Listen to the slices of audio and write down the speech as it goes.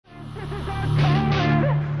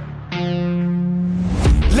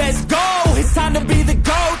wanna be the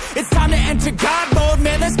GOAT. It's time to enter God mode,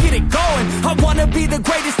 man, let's get it going. I wanna be the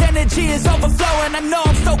greatest, energy is overflowing. I know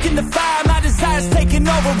I'm stoking the fire, my desire's taking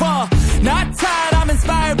over, not tired, I'm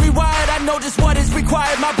inspired, rewired. I know just what is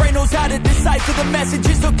required, my brain knows how to decipher. The message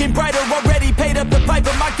is looking brighter, already paid up the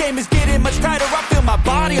piper. My game is getting much tighter, I feel my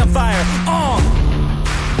body on fire.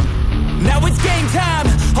 Now it's game time,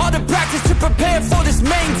 all the practice to prepare for this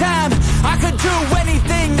main time. I could do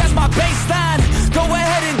anything, that's my baseline. Go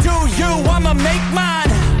ahead and do you, I'ma make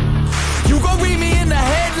mine. You gon' read me in the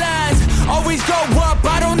headlines. Always go up,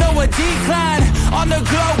 I don't know a decline. On the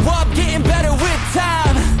glow up, getting better with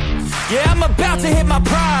time. Yeah, I'm about to hit my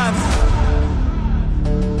prime.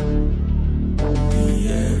 The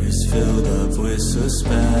air is filled up with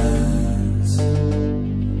suspense.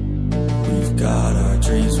 We've got our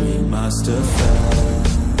dreams we must defend,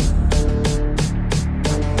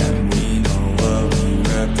 and we know what we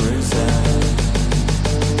represent.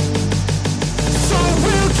 So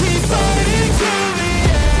we'll keep fighting till the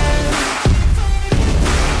end,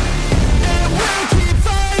 and we'll keep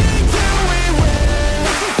fighting till we win.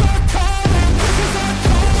 This is our calling, this is our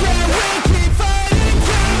calling. Yeah, we'll keep fighting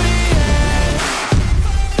till the end,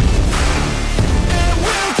 and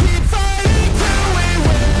we'll keep fighting till we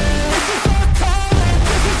win. This is our calling,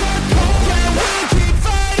 this is our calling. Yeah, we'll keep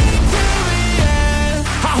fighting till the end.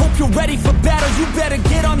 I hope you're ready for battle, you better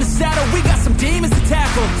get on the saddle. We got some demons to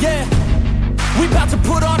tackle, yeah. We about to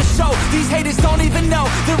put on a show, these haters don't even know.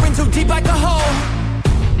 They're in too deep like a hole,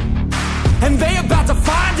 and they about to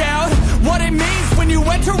find out what it means when you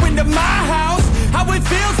enter into my house. How it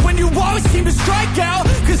feels when you always seem to strike out.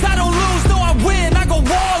 Cause I don't lose, no I win, I go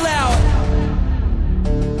all out.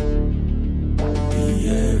 The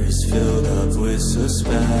air is filled up with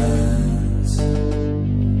suspense.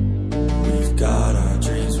 We've got our